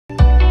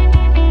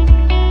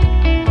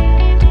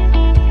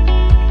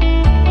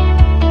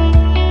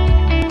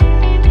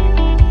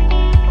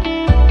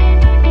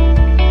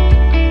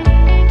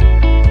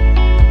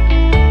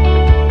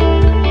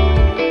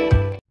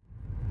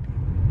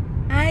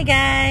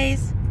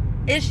guys,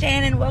 it's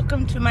Shannon.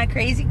 Welcome to my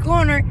crazy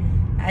corner.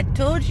 I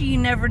told you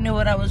never knew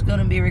what I was going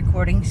to be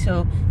recording,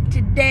 so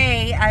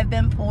today I've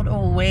been pulled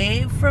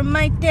away from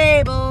my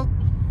table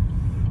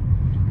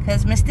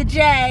because Mr.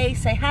 J,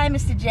 say hi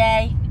Mr.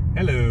 J.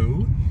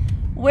 Hello.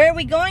 Where are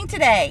we going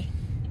today?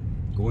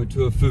 Going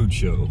to a food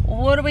show.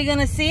 What are we going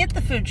to see at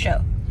the food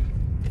show?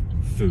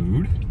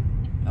 Food.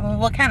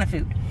 What kind of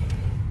food?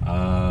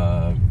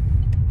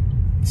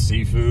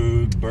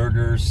 Seafood,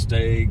 burgers,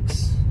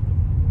 steaks,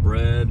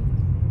 bread,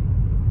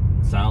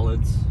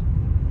 salads.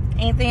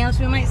 Anything else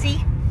we might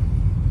see?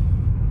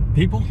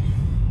 People?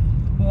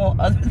 Well,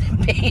 other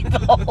than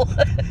people.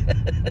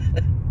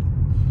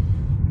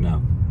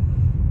 No.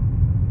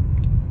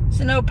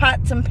 So no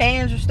pots and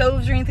pans or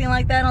stoves or anything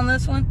like that on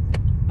this one?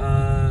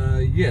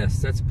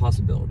 Yes, that's a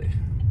possibility.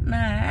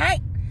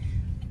 Alright.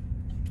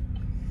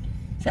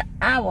 So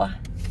I will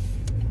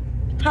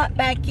hop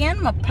back in.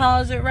 I'm going to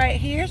pause it right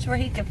here so where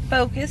he can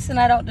focus and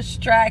I don't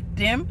distract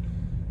him.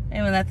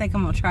 Even I think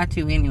I'm going to try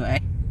to anyway.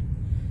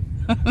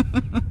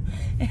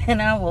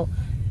 And I will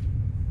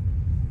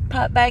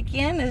pop back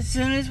in as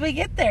soon as we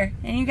get there.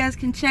 And you guys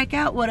can check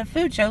out what a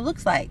food show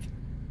looks like.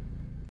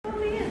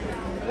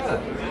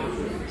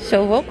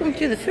 So welcome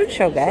to the food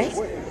show, guys.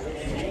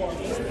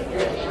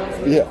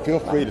 Yeah, feel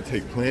free to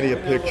take plenty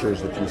of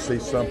pictures if you see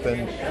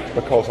something,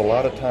 because a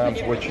lot of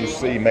times what you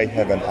see may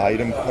have an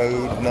item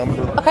code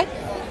number. Okay.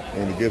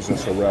 And it gives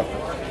us a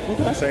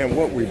reference. I'm saying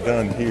what we've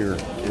done here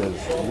is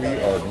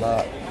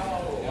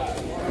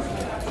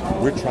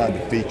we're trying to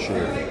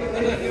feature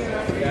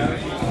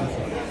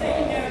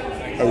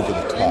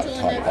over-the-top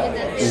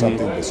items,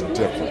 something that's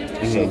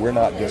different. So we're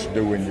not just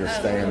doing your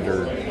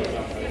standard.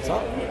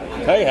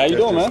 Hey, how you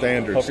doing, man?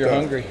 Standard Hope you're stuff.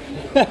 hungry.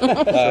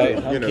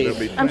 There'll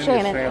be I'm plenty of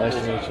Shannon. Nice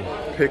samples. to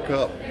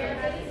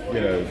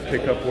meet you.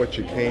 Pick up what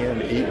you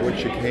can, eat what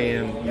you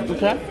can.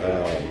 Okay.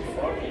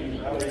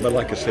 But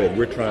like I said,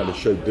 we're trying to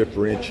show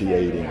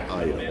differentiating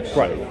items.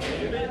 Right.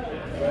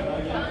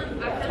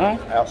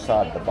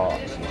 Outside the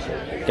box and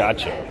so.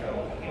 Gotcha.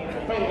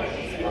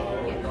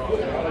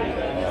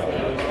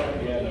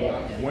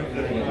 One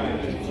thing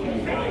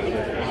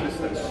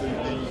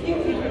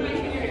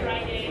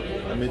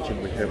I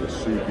mentioned we have a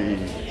sous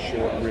vide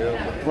short rib.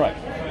 Right.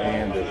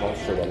 And there's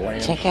also a lamb.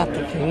 Check out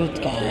the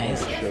food,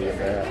 guys. Showing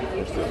that.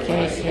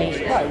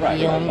 Seriously, Right.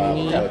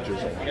 yummy.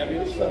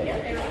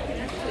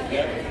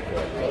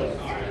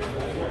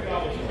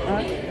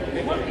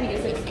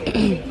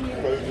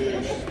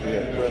 Produce, we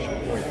have Fresh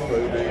Point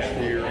produce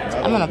here.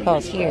 I'm going to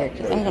pause here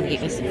because I'm going to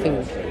get me some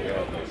food.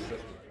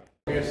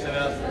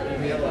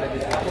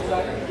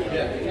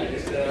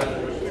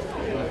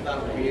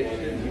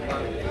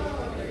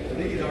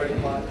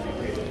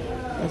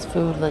 This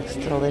food looks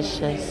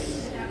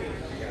delicious.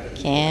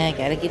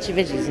 Gotta get your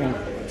veggies in.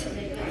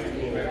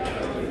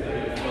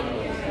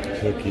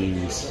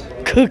 Cookies.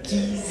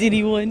 Cookies,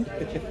 anyone?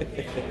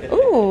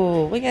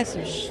 Ooh, we got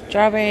some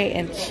strawberry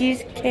and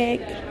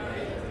cheesecake.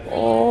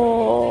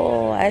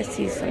 Oh, I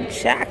see some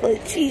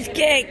chocolate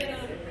cheesecake.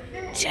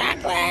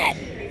 Chocolate.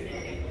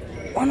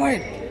 One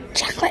word,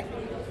 chocolate.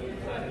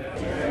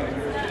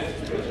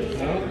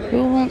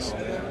 Who wants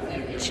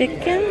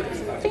chicken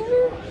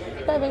finger?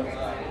 Baby.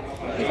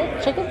 Is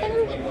that chicken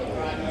fingers?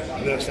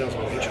 That sounds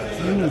like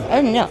chicken.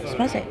 Oh no, it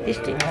smells like fish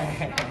sticks.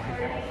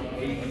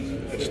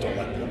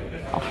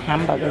 Oh,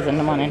 hamburgers in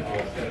the morning.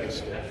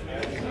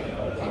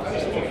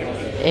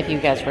 If you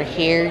guys were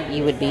here,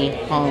 you would be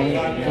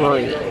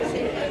hungry.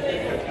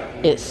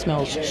 It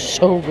smells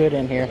so good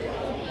in here.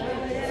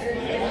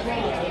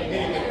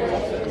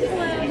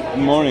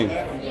 Good morning.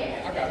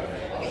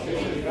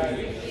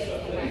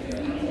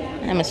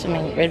 I'm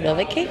assuming red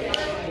velvet cake.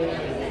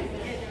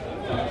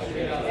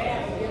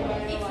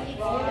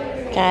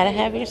 Gotta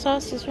have your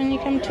sauces when you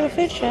come to a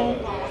food show.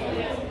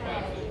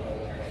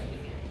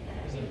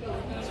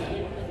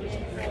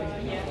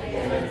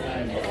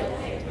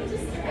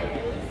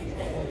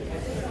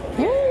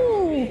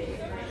 Ooh,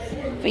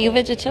 for you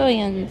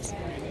vegetarians.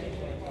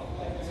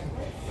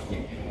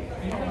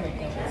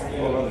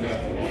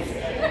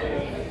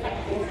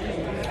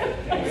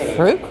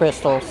 Fruit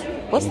crystals.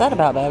 What's that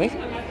about, baby?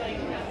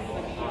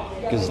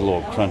 Gives a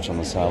little crunch on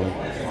the salad.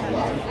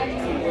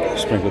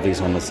 Sprinkle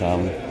these on the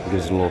salad. It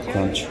gives it a little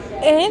crunch.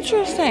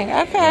 Interesting.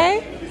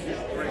 Okay.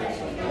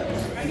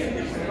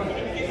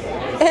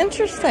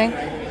 Interesting.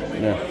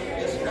 Yeah.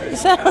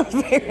 Sounds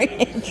very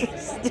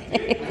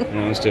interesting.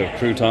 Instead of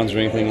croutons or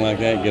anything like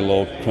that, you get a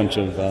little crunch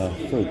of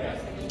fruit.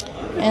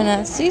 And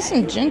I see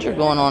some ginger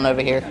going on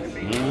over here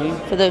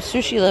for those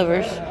sushi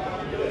lovers.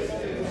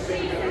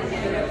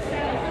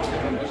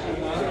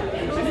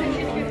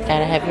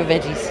 Gotta have your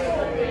veggies.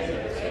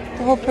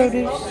 The whole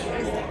produce.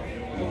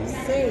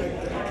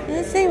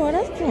 Let's see, what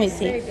else can we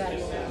see?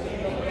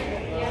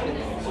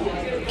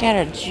 Got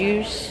our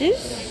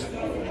juices.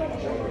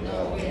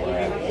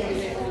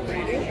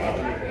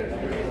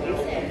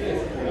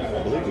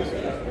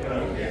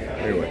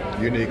 Anyway,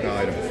 unique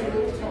item.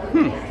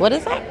 What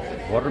is that?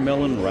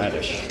 Watermelon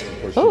radish.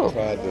 Because Ooh. you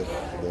tried the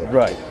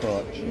Right.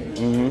 crunch.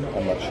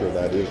 I'm not sure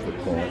that is the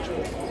crunch,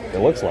 but It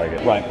looks like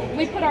it. Right.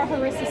 We put our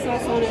harissa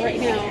sauce on it right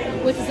now,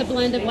 which is a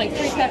blend of like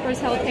 3 peppers,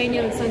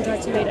 jalapeno, and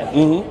sun-dried tomato.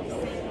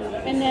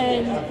 And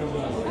then,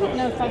 I don't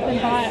know if I've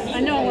been by, I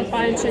know I went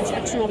by and showed you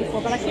Extra Mile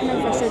before, but I can't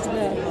remember if I showed you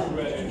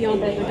the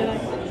Beyond Burger, did I?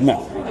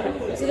 No.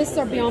 Okay. So this is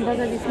our Beyond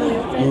Burger, are you familiar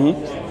with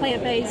it?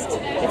 Plant-based.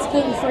 It's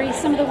gluten-free.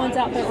 Some of the ones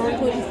out there aren't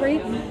gluten-free,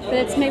 but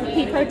it's made with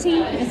pea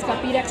protein. It's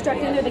got beet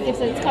extract in there that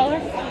gives it its color,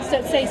 so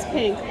it stays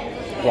pink.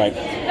 Right.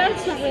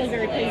 That's not really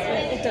very pink, but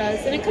it does.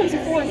 And it comes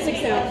in 4 and 6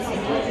 ounce.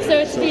 So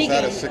it's so is vegan.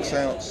 that a 6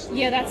 ounce?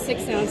 Yeah, that's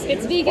 6 ounce.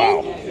 It's vegan.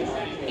 Wow.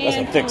 That's a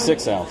And, thick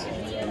 6 ounce.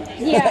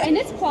 Yeah, and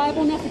it's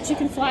pliable enough that you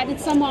can flatten it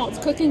some while it's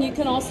cooking. You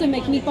can also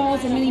make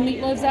meatballs or mini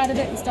meatloaves out of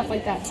it and stuff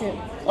like that too.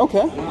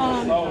 Okay.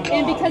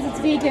 And because it's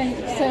vegan,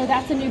 so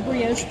that's a new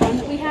brioche bun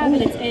that we have,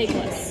 and it's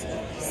eggless.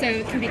 So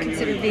it can be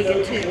considered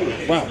vegan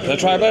too. Wow. Can I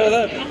try a bite of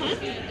that?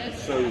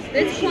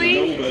 It's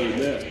plain,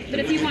 but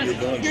if you want,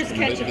 here's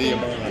ketchup.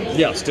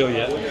 Yeah, still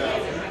yet.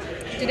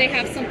 Do they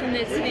have something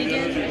that's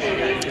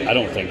vegan? I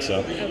don't think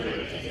so.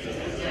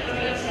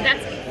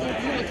 That's,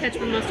 if you want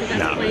ketchup and mustard, that's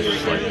Nah, plain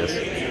just right like there.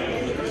 this.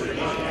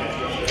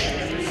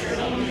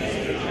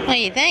 What do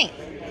you think?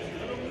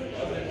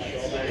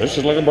 This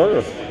is like a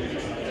burger.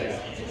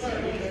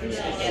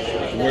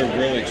 We're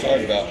really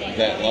excited about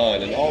that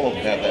line, and all of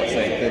them have that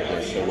same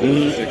thickness. So whether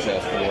it's 6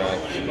 ounce, 4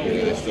 ounce,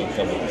 they still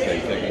come with the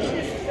same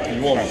thickness.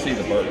 You want to see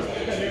the burger.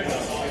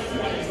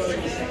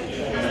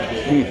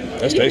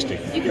 That's tasty.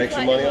 You can Make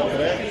some fry- money off of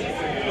that.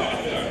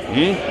 I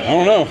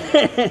don't know.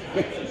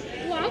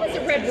 Well, I was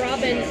at Red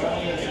Robin.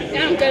 I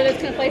don't go to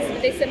those kind of places,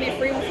 but they sent me a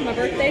free one for my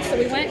birthday, so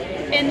we went.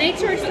 And they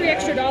charged $3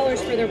 extra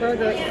for their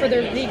burger, for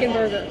their vegan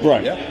burger.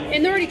 Right. Yeah.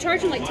 And they're already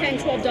charging like $10,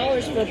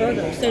 $12 for a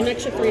burger, so an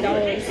extra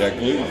 $3. That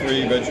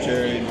gluten-free,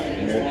 vegetarian,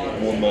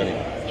 more money.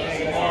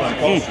 It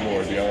costs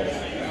more, to be honest.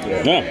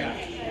 Yeah.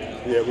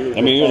 Yeah, we were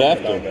I mean, you would have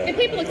talking to. about that. And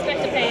people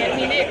expect to pay it. I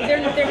mean, they're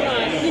not,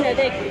 you know,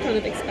 they kind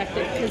of expect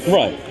it. 'Cause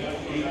Right.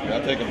 I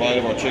take a bite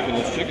of our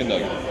chickenless chicken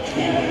nugget.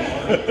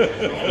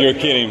 You're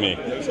kidding me.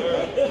 Now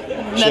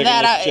Chickenless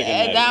that chicken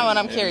nugget. that one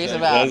I'm curious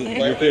about.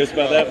 You're curious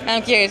about that?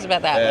 I'm curious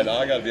about that And one.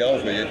 I got to be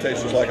honest with you, it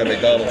tastes just like a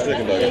McDonald's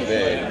chicken nugget.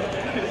 Man.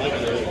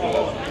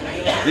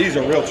 These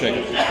are real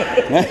chicken.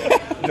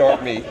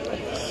 Dark meat.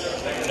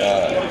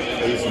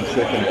 These some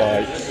chicken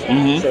bites.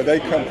 So they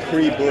come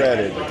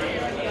pre-breaded.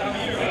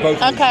 Both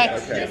of Okay.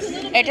 these.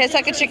 It tastes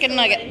like a chicken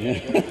nugget.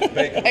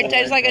 It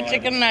tastes like a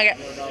chicken nugget.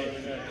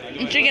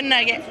 Chicken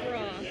nugget.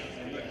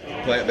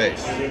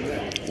 Plant-based.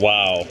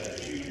 Wow.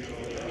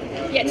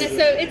 Yeah, no,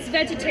 so it's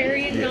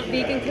vegetarian, not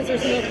vegan, because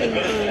there's milk and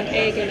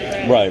egg in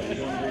it. Right.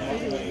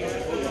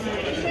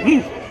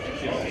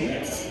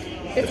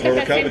 It's where got we're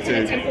that same coming kind of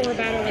to. tempura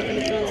batter like a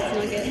McDonald's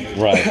nugget.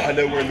 Right. I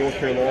know we're in North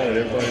Carolina and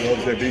everybody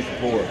loves their beef and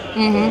pork.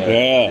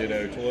 Yeah. You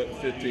know,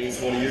 15,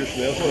 20 years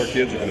from now, that's what our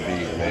kids are going to be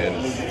eating,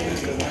 man.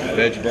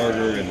 Veg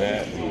burger and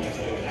that.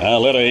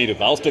 Let her eat it.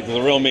 I'll stick to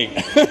the real meat.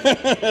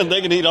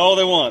 They can eat all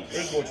they want. They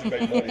just want you to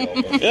make money off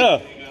of it. Yeah.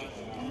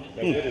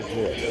 Now, what is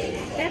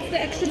this? That's the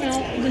extra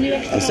milk, the new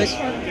extra milk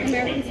sharp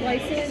American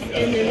slices,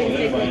 and then the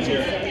big one cheese.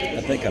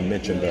 I think I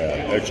mentioned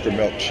extra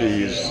milk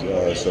cheese.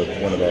 So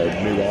one of our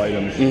new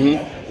items.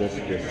 This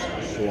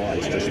gets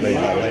sliced. It's made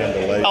by Land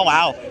O'Lakes. Oh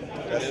wow.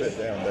 That's it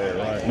down there,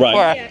 right? For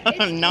Right.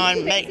 a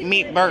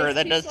non-meat burger,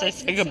 that does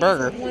taste like a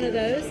burger. One of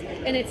those,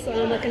 and it's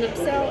like an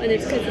upsell, and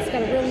it's because it's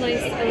got a real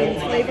nice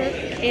flavor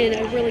and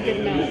a really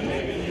good melt.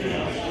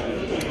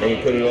 And we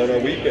put it on our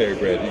wheat berry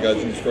bread. You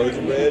guys use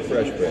frozen bread,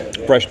 fresh bread?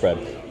 Fresh bread.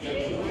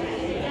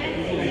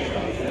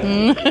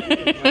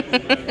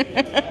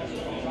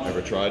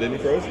 Ever tried any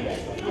frozen?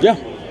 Yeah.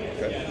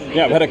 Okay.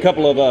 Yeah, I've had a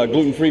couple of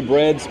gluten-free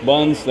breads,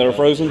 buns that are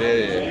frozen.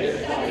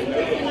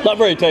 Yeah. Not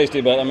very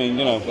tasty, but I mean,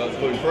 you know, But it's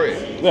gluten-free.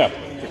 yeah.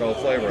 Took all the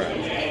flavor out.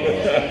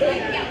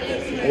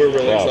 We're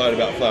really Wow. excited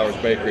about Flowers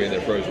Bakery and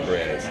their frozen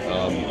breads.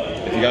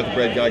 If you got the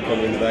bread guy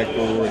coming in the back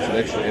door, it's an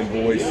extra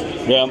invoice.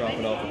 Yeah.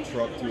 Dropping off the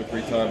truck 2 or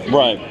 3 times a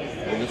Right. week.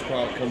 When this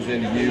product comes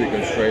into you, it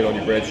goes straight on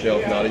your bread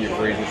shelf, not in your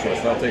freezer, so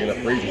it's not taking up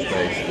freezer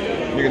space.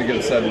 You're going to get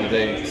a 7 to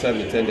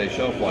 10 day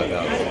shelf life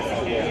out of it.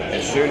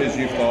 As soon as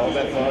you've thawed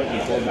that product,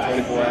 you've thawed it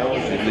 24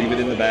 hours, you leave it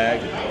in the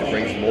bag, it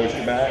brings the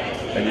moisture back,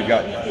 and you've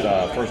got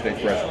first day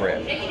fresh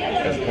bread.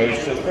 As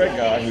opposed to the bread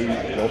guy who,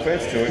 no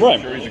offense to him, Right.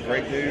 I'm sure he's a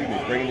great dude, and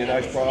he's bringing you a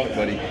nice product,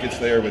 but he gets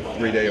there with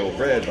 3-day-old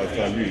bread by the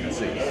time you even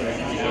see it.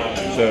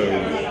 So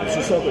it's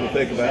just something to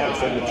think about,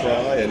 something to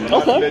try, and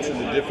not to Okay. mention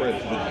the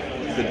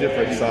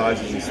different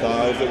sizes and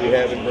styles that we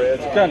have in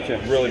breads. Gotcha.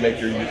 Really make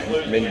your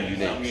menu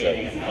unique. So.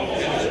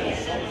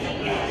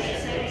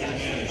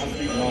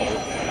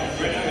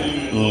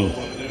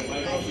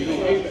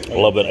 I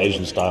love that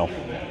Asian style.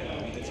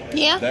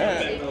 Yeah.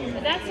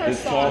 That's our This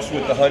sauce. sauce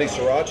with the honey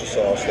sriracha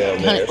sauce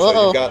down there. So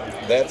Uh-oh. you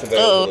got that's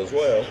available Uh-oh. as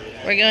well.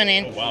 We're going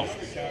in. Wow.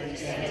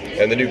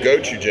 And the new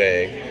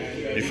gochujang.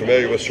 You're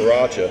familiar with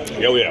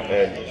sriracha? Oh yeah.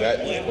 And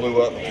that just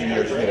blew up a few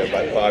years,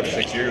 about 5 or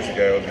 6 years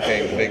ago. It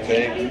became a big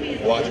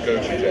thing. Watch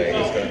gochujang.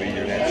 It's going to be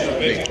your next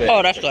big thing.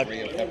 Oh, that's good.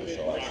 Korean pepper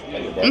sauce.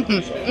 on your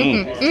barbecue sauce.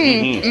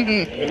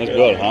 That's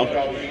good, huh?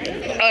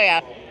 Oh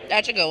yeah,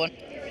 that's a good one.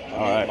 All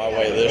right. My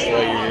way this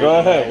way. Go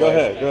ahead.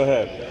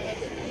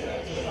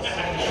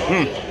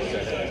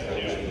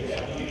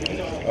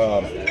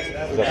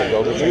 Is that the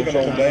go-to? Moving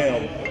on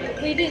down.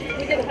 We did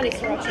the honey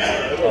sriracha.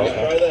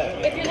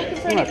 Okay. If you're looking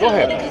for All any right, go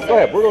kind of ahead. little Go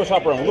ahead. We're going to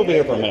shop around. We'll be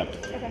here for a minute. Okay.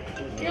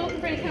 If you're looking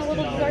for any kind of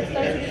little desserts,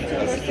 those are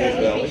just two of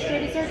our signature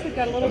desserts. We've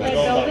got a little red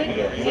velvet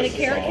and a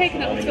carrot cake,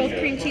 and that one's filled with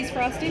cream cheese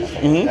frosting.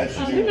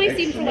 They're nice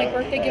even for like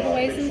birthday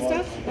giveaways and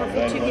stuff, or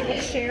for 2 people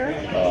to share.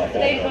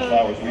 They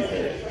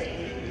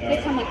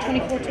come like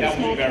 24 to a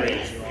small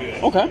crate.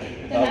 Okay.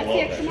 Then that's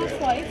the extra small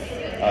slice.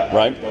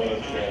 Right. We have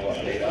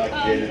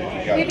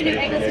a new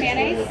eggless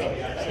mayonnaise.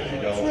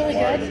 It's really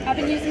good. I've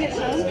been using it at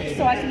home,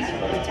 so I can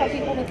tell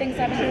people the things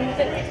I've been doing with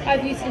it.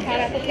 I've used it in hot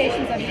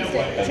applications. I've used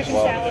it in chicken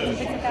salads and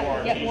things like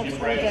that. Yeah, it works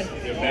really good.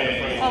 You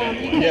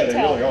can't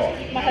tell.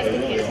 My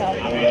husband can't tell.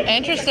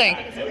 Interesting.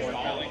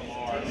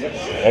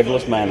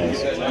 Eggless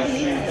mayonnaise.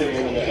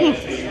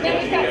 Then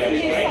we've got some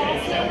new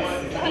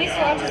sauces. The honey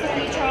sriracha that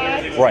we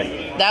tried. Right.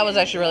 That was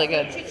actually really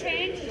good. To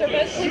change, they're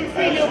both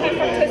gluten-free, no high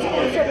fructose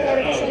corn syrup or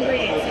artificial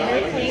ingredients. So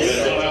very clean.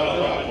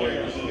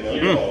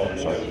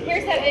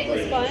 Here's that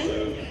eggless bun.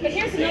 But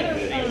here's another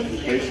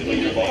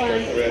unique bun.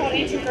 It's called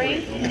Ancient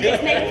Grain.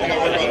 It's made with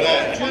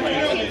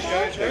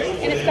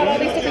and it's got all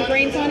these different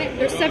grains on it.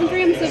 There's 7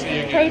 grams of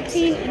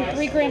protein and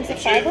 3 grams of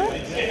fiber.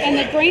 And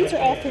the grains are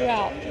all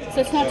throughout.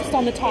 So it's not just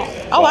on the top.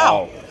 Oh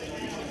wow.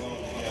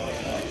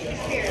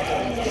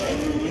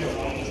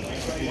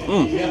 We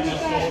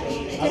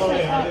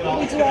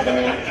do all the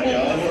milk,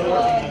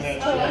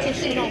 toilet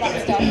tissue, and all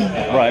that stuff.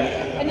 Right.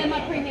 And then my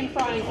premium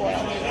frying oil.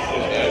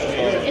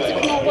 It's a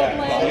canola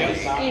blend,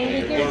 and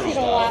we guarantee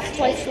it'll last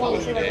twice as long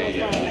as your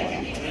regular frying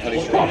oil.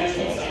 Okay.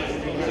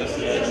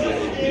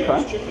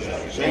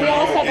 We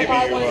also have a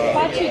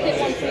buy 2 get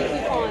 1 free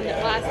coupon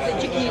that lasts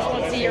that you can use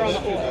once a year on the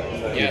oil.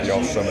 Give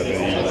y'all some of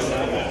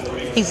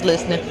these. He's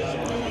listening.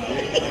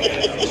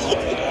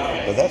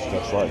 But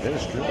that's right.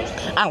 There's good.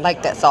 I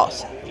like that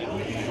sauce.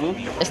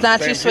 It's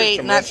not too Sam, here's sweet,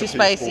 some not too recipes for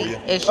spicy. you.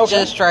 It's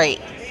just right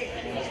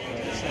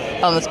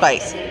on the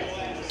spice.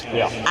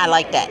 Yeah. I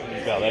like that.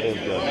 Yeah, that is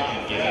good.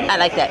 I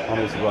like that.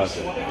 Honey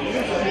sriracha.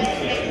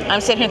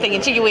 I'm sitting here thinking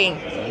chicken wing.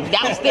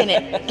 Doused in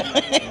it.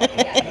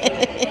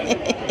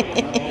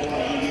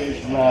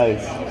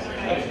 Nice.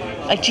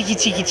 A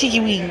cheeky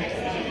wing.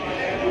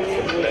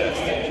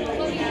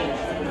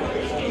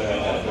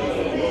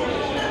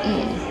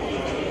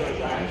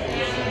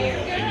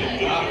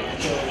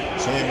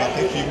 Sam, I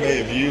think you may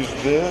have used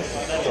this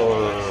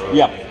or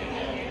Yeah.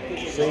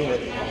 seen it.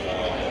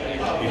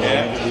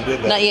 Yeah, we did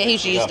that. Not yet,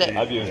 he's used it.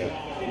 I've used it.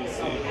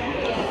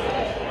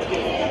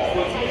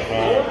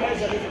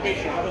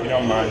 You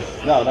don't mind.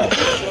 No. That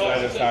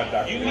is not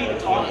that.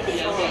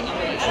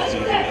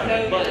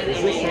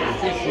 Is this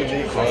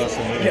unique for us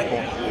in any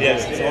point?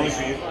 Yes, it's only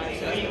for you.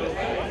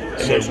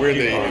 So we're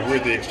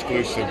the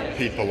exclusive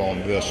people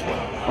on this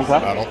one. Okay.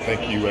 I don't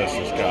think US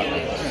has got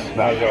this.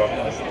 Not at all.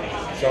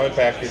 It's only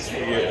package for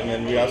you, and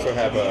then we also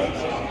have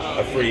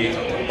a free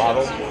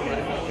bottle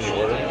when you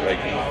order. Like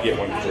you get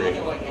one free,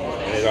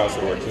 and it also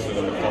works. This is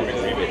a McCormick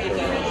rebate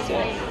program as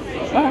well.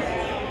 All right.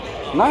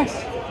 Nice.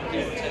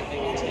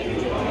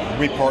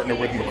 We partner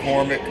with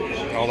McCormick,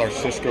 all our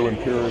Cisco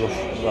Imperial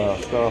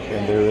stuff,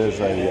 and there is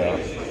a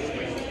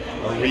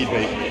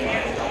rebate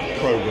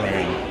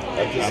program. I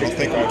don't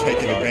think we're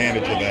taking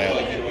advantage of that.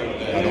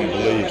 I don't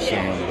believe,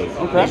 Sam, but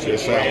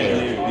it's out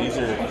there. These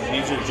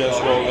are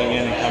just rolling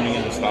in and coming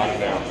into stock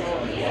now.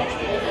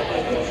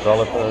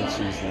 Garlic herb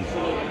seasoning.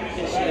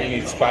 You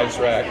need spice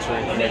racks or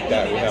anything like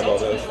that, we have all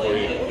those for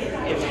you.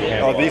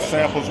 Are these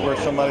samples where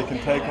somebody can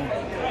take them?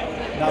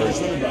 Not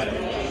just everybody.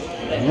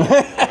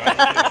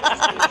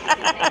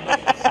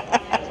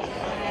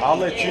 I'll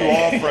let you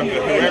offer them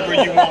to whoever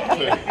you want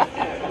to.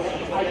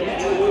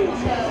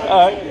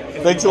 All right.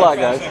 Thanks a lot,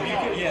 guys.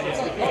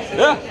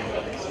 Yeah.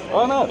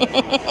 Why not?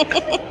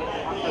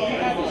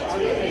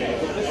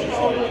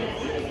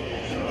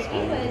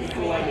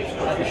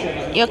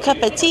 Your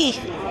cup of tea.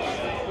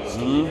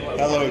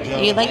 Hello,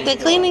 John. You like the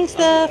cleaning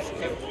stuff?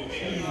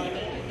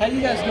 How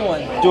you guys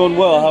doing? Doing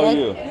well. How are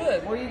you?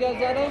 Good. Where are you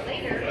guys out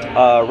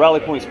of? Rally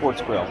Point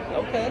Sports Grill.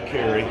 Okay.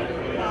 Carrie.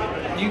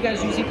 Do you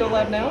guys use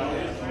EcoLab now?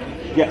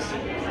 Yes.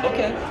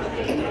 Okay.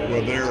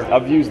 Well,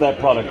 I've used that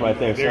product right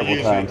there they're several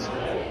using- times.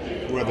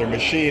 their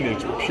machine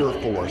is Pure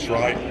Force,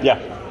 right? Yeah.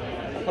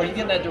 Are you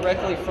getting that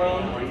directly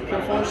from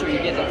Pure Force, or are you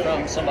getting it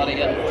from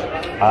somebody else?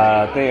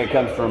 I think it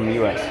comes from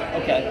U.S.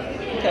 Okay.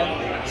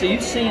 Okay. So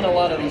you've seen a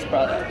lot of these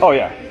products. Oh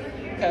yeah.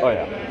 Okay. Oh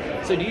yeah.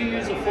 So do you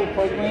use a full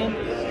program,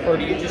 or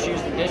do you just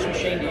use the dish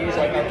machine to use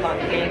like our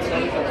cotton hand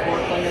soap for floor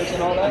cleaners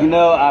and all that? You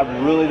know, I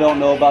really don't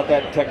know about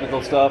that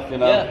technical stuff. You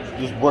know, Yeah.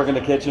 just work in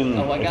the kitchen.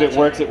 Oh, I if gotcha. it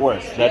works, it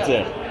works. That's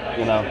Yeah. it.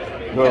 You know,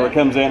 whoever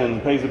comes in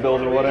and pays the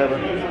bills or whatever.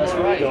 That's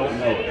right. Don't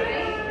know.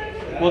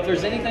 Well, if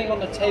there's anything on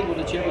the table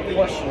that you have a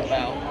question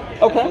about,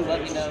 Okay. please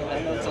let me know. I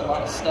know it's a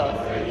lot of stuff.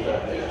 All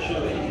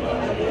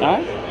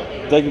right.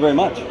 Thank you very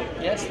much.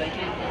 Yes, thank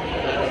you.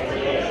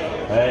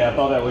 Hey, I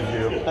thought that was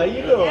you. How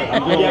you doing?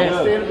 I'm doing Yeah,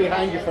 good. standing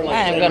behind you for like I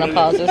am 10 gonna minutes.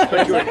 pause this.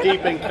 But you were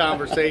deep in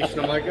conversation.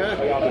 I'm like,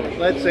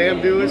 let Sam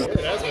do his. Doing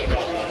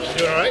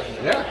all right?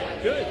 Yeah,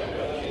 good.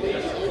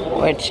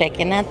 We're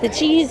checking out the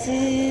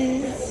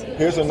cheeses.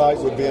 Here's a night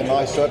would be a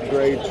nice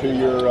upgrade to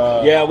your.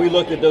 Yeah, we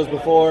looked at those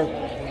before.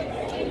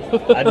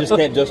 I just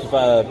can't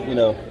justify,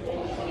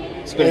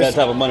 spending that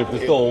type of money for the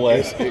stowaway.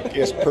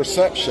 It's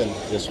perception.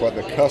 It's what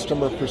the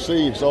customer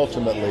perceives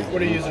ultimately.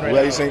 What are you using right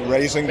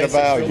Raising the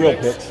Basic value. Real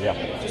picks, yeah.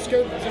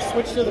 Just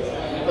switch to the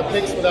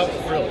picks without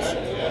the frills.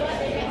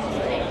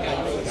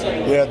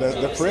 Yeah,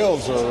 the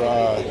frills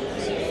are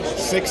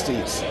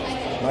 60s,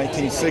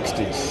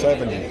 1960s,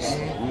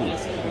 70s.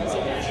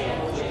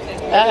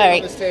 All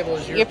right. This table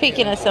is You're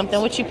peeking at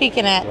something. What you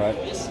peeking at? Right.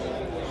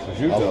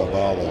 I love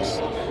olives.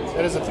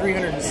 That is a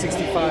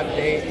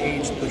 365-day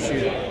aged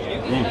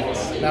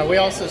prosciutto. Now, we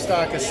also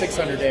stock a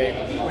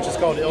 600-day, which is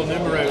called Il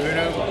Numero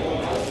Uno.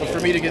 But for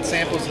me to get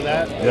samples of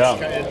that, Yeah.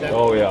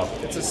 Yeah.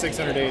 It's a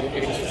 600-day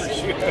aged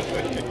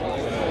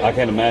prosciutto. I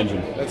can't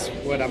imagine. That's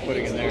what I'm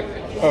putting in there.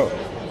 Oh,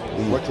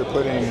 what you're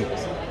putting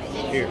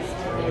Here.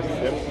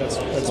 Yep, that's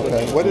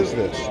Okay, what is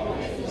this?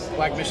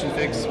 Black Mission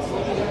figs.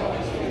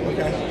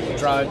 Okay.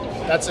 Dried.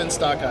 That's in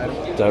stock item.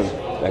 Don't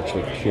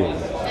actually cure.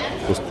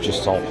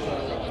 Just salt.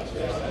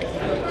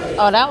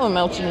 Oh, that one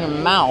melts in your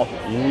mouth.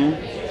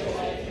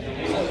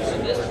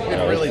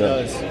 It really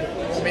does.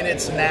 I mean,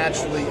 it's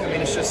naturally. I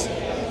mean, it's just.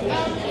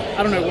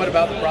 I don't know what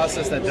about the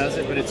process that does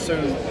it, but it's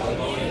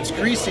it's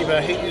greasy. But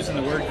I hate using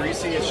the word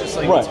greasy. It's just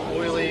like it's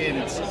oily and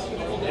it's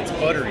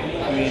buttery.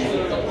 I mean,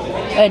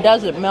 it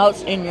does. It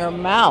melts in your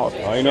mouth.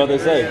 Oh, you know what they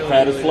say,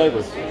 fat is flavor.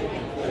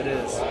 It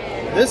is.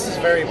 This is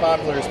very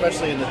popular,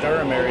 especially in the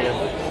Durham area.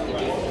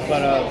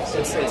 But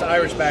it's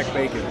Irish back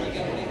bacon.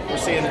 We're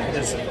seeing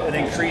there's an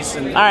increase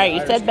in. All right,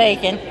 you said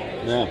bacon.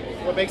 Yeah.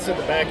 What makes it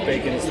the back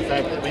bacon is the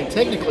fact that, I mean,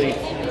 technically,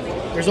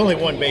 there's only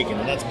one bacon,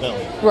 and that's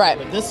belly. Right.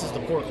 But this is the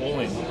pork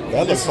loin.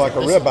 That looks like a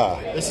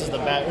ribeye. This is the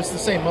back. It's the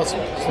same muscle.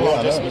 It's the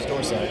longissimus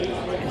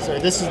dorsi. So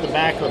this is the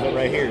back of it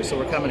right here. So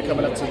we're coming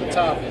up to the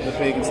top of the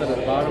pig instead of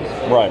the bottom.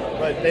 Right.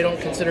 But they don't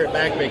consider it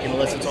back bacon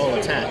unless it's all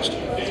attached.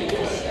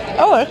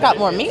 Oh, it's got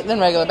more meat than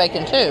regular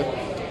bacon too.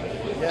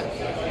 Yeah.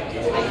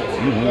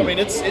 I mean,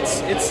 it's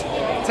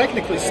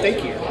technically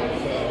steakier.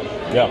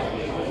 Yeah.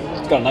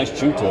 It's got a nice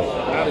chew to it.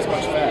 Not as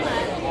much fat.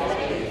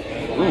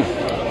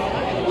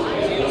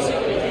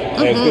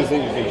 Yeah, it's good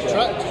thing you can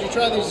Did you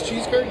try these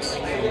cheese curds?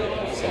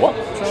 What?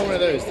 Try one of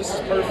those. This is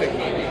perfect,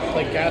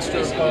 like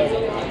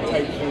gastropub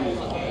type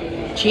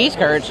food. Cheese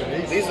curds.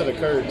 These are the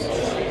curds.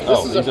 This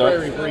Oh, is a these are-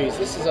 Prairie Breeze.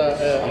 This is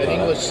an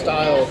English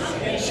style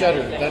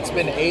cheddar that's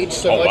been aged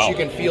so much you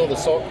can feel the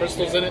salt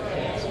crystals in it.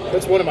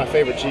 That's one of my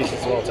favorite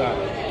cheeses of all time.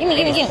 Give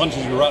me. It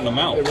punches you right in the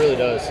mouth. It really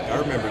does. I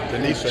remember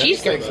Denise. Cheese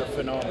These things curds. are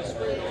phenomenal.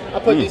 I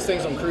put these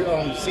things on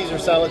Caesar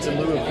salads in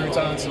lieu of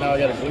croutons, so now I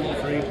got a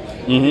gluten-free.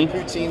 You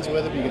can poutines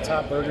with them. You can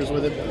top burgers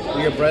with it.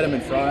 You can bread them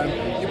and fry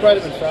them. You bread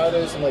them and fry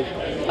those and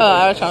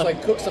just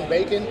like cook some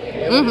bacon,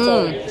 and when it's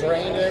all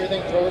drained and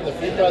everything, throw it in the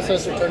food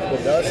processor, turn it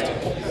to dust,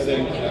 and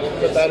then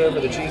put that over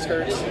the cheese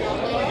curds.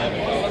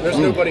 There's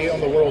nobody in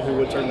the world who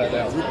would turn that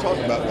down. We talked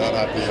about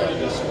that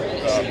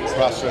idea,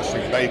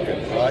 processing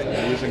bacon, right?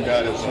 And using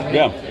that as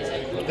Yeah.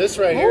 This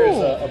right here is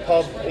a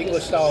pub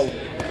English style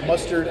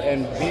mustard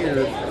and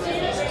beer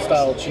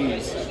style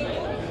cheese.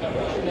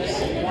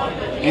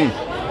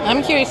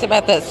 I'm curious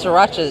about that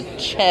sriracha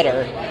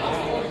cheddar.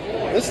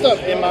 This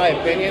stuff, in my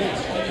opinion,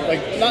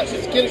 like not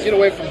just get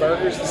away from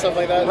burgers and stuff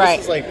like that. Right.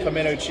 This is like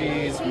pimento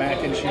cheese,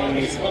 mac and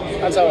cheese.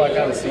 That's how I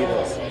kind of see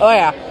this. Oh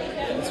yeah.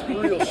 It's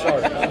real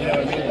sharp. You know what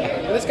I mean?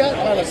 And it's got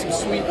kind of some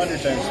sweet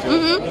undertones to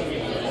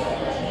it.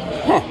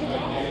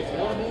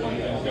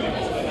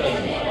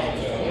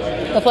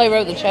 The flavor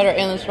of the cheddar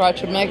and the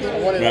sriracha mix,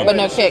 but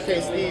no kick.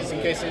 Showcase these in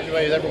case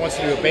anybody ever wants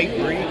to do a baked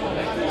brie.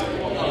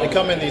 They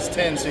come in these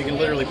tins, so you can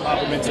literally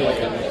pop them into like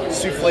a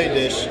souffle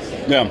dish.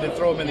 Yeah. And then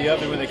throw them in the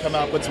oven when they come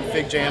out. Put some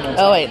fig jam on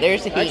top. Oh wait,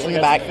 there's the heat Actually in the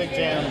got back. some fig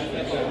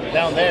jam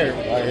down there.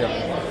 Right here.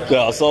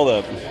 Yeah, I saw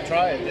that.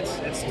 Try it.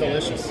 It's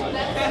delicious.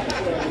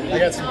 I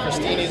got some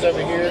crostinis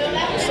over here.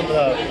 Some of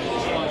the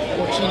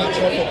porcini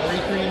truffle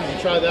brie cream. You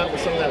try that with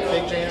some of that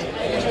fig jam.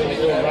 It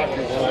will rock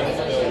your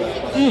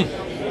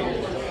world.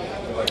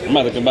 I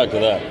might have to come back to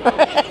that.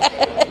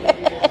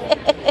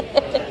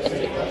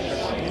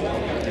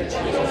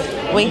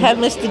 We have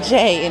Mr.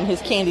 J in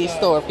his candy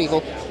store,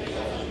 people.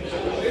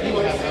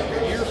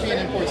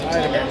 European imports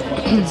item.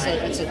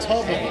 It's a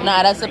tub of.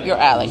 Nah, that's up your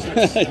alley.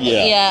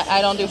 Yeah. Yeah,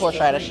 I don't do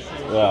horseradish.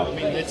 Yeah. I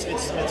mean, it's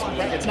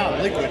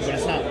not liquid, but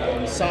it's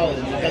not solid.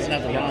 It doesn't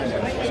have the rind.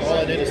 So all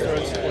I did is throw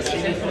some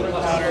porcini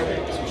powder,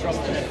 some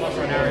truffle and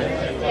pepper and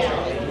everything.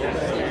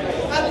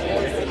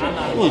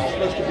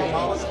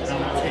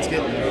 It's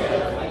getting there.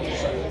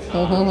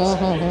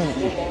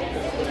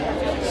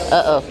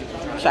 Uh-oh.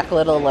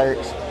 Chocolate alert.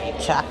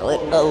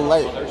 Chocolate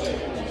alert.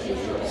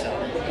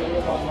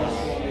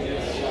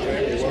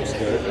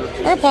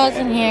 We're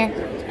pausing here.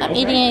 I'm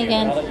eating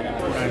again.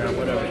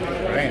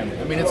 Bam.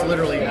 I mean, it's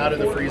literally out of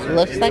the freezer.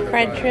 Looks like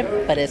fried shrimp,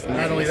 but it's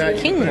Not only that,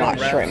 you can king put it on wash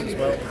wraps shrimp. as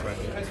well.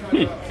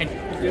 We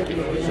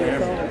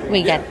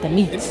got the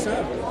meats.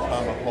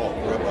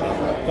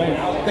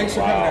 Thanks for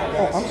coming out,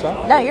 guys. I'm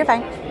sorry. No, you're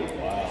fine.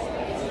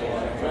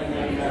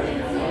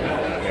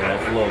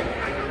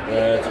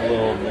 That's a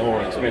little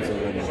more expensive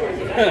than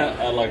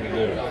I'd like to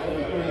do.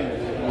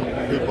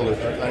 People are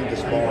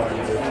Angus Barn,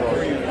 they're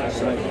charging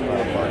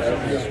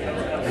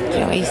 $75.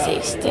 Can we see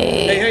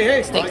steak?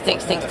 Hey. Steak. For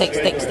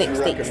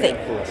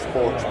a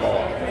sports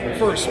bar.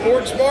 For a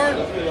sports bar?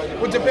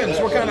 Well, it depends.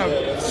 What kind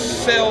of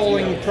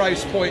selling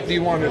price point do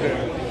you want to do?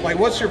 Like,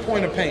 what's your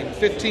point of paint?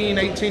 $15,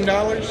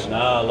 $18?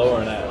 Nah, lower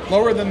than that.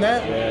 Lower than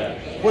that? Yeah.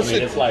 What's I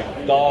mean, it? it's like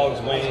dogs,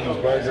 wings,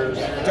 burgers.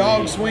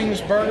 Dogs, wings,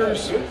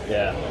 burgers?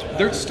 Yeah.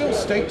 There's still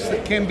steaks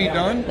that can be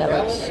done. That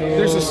looks so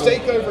There's a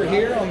steak over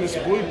here on this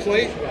blue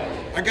plate.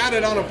 I got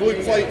it on a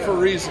blue plate for a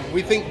reason.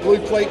 We think blue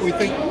plate, we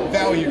think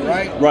value,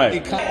 right?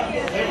 Right.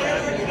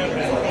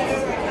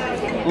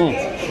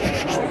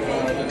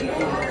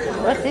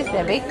 What's this,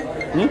 Debbie?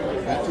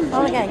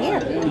 Oh, we got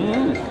here.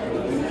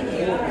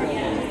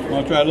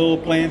 Want to try a little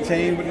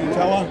plantain with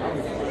Nutella?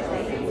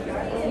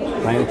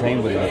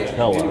 Plantain with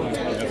Nutella.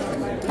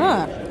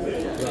 Huh.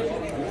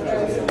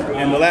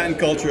 In the Latin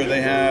culture,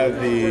 they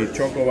have the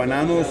choco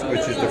bananos,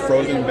 which is the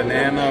frozen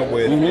banana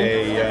with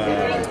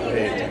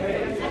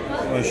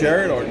want to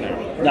share it or no?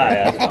 Nah,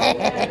 yeah.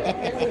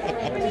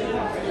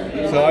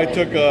 So I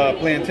took a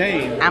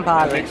plantain, I'm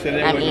bothered. mixed it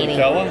in I'm with eating.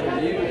 Nutella,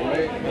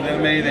 and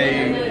then made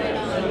a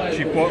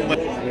chipotle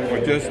or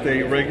just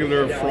a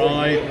regular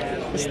fried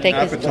The steak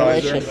is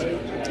appetizer. delicious.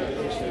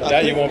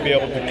 That you won't be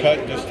able to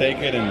cut, just take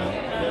it and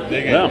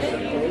dig it. Yeah.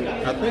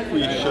 I think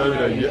we showed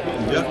a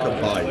yucca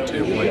bite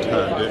at one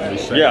time, didn't we?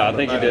 Sam? Yeah, I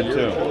think you did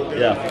too.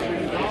 Yeah.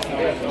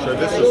 So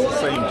this is the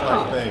same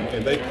type thing,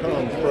 and they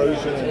come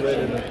frozen and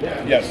ready to...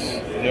 Yes,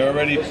 they're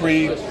already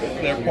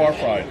they're par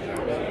fried.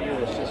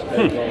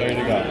 There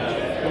you go.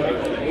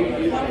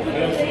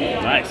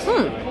 Nice.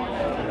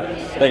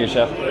 Thank you,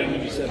 Chef.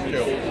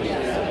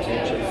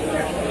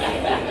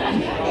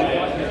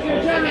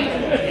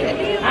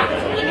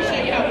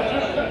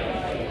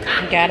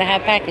 Gotta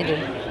have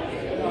packaging.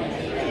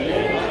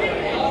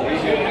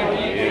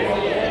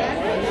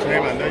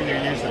 Sam, I know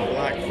you're using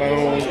black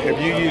foam. Have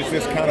you used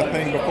this kind of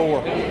thing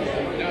before? I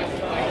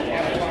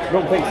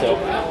don't think so.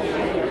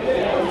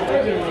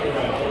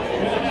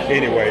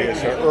 Anyway,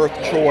 it's an Earth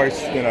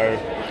Choice, you know.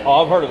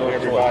 Oh, I've heard of it.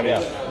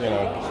 Everybody's, you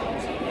know,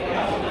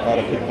 a lot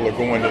of people are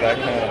going to that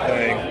kind of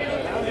thing.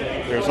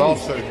 There's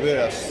also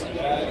this.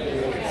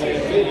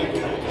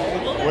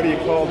 What do you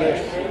call this?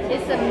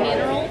 It's a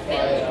mineral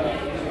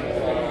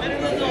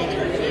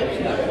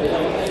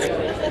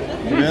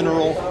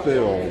Mineral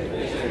filled.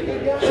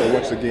 So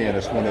once again,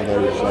 it's one of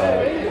those.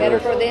 Better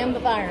for the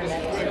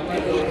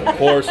environment. Of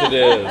course it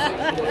is.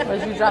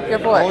 Where'd you drop your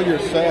foot? All your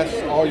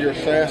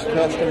SAS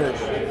customers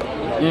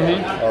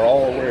are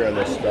all aware of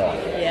this stuff.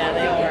 Yeah,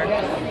 they are.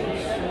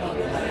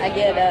 I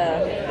get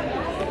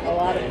a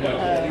lot of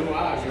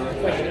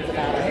questions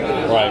about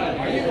it. Right.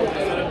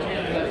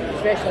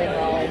 Especially in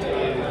Raleigh.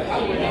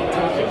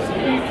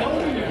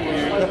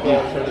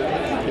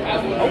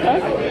 Okay.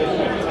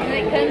 and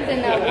it comes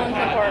in that one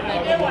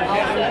compartment also.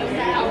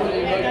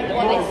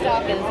 When they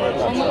stock it, it's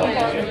one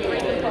compartment, 3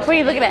 compartments. What are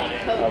you looking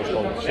at? I was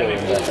going to show you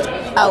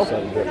that. Oh.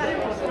 Something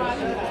different.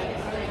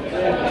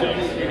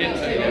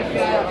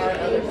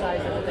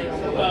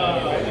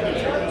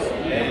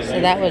 So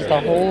that was the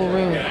whole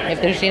room.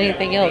 If there's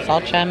anything else,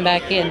 I'll chime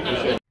back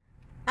in.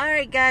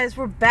 Alright guys,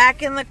 we're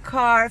back in the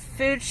car.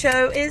 Food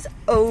show is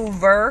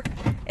over.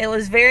 It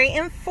was very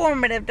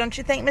informative, don't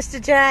you think,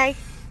 Mr. J?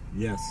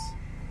 Yes.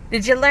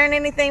 Did you learn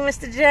anything,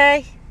 Mr.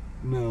 J?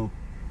 No.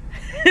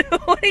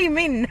 What do you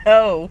mean,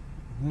 no?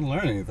 I didn't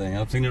learn anything.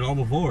 I've seen it all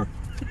before.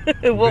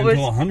 I've What been was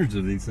to hundreds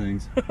of these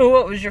things.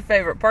 what was your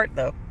favorite part,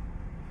 though?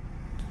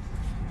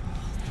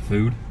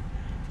 Food.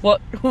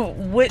 What?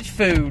 Which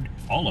food?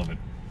 All of it.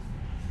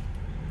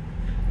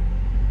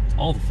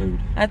 All the food.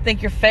 I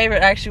think your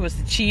favorite actually was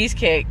the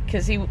cheesecake,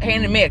 because he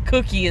handed me a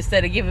cookie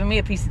instead of giving me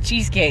a piece of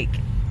cheesecake.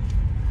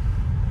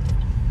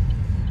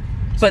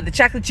 But the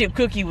chocolate chip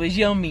cookie was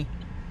yummy.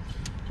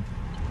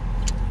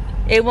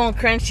 It wasn't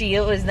crunchy.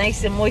 It was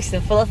nice and moist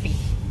and fluffy.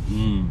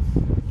 Mmm.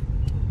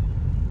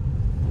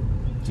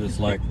 Just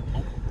like...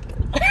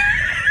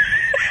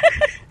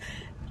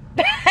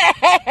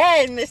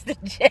 Bad, Mr.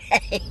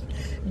 J.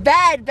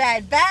 Bad,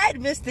 bad, bad,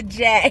 Mr.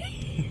 J.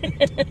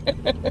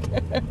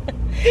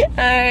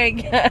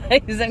 Alright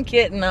guys, I'm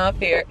getting off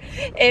here.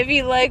 If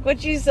you like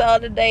what you saw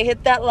today,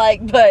 hit that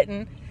like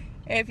button.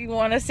 If you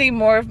want to see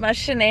more of my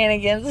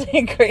shenanigans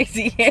and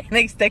crazy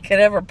antics that could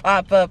ever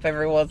pop up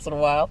every once in a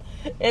while,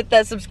 hit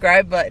that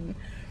subscribe button.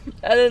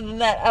 Other than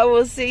that, I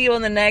will see you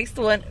on the next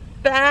one.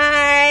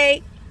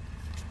 Bye!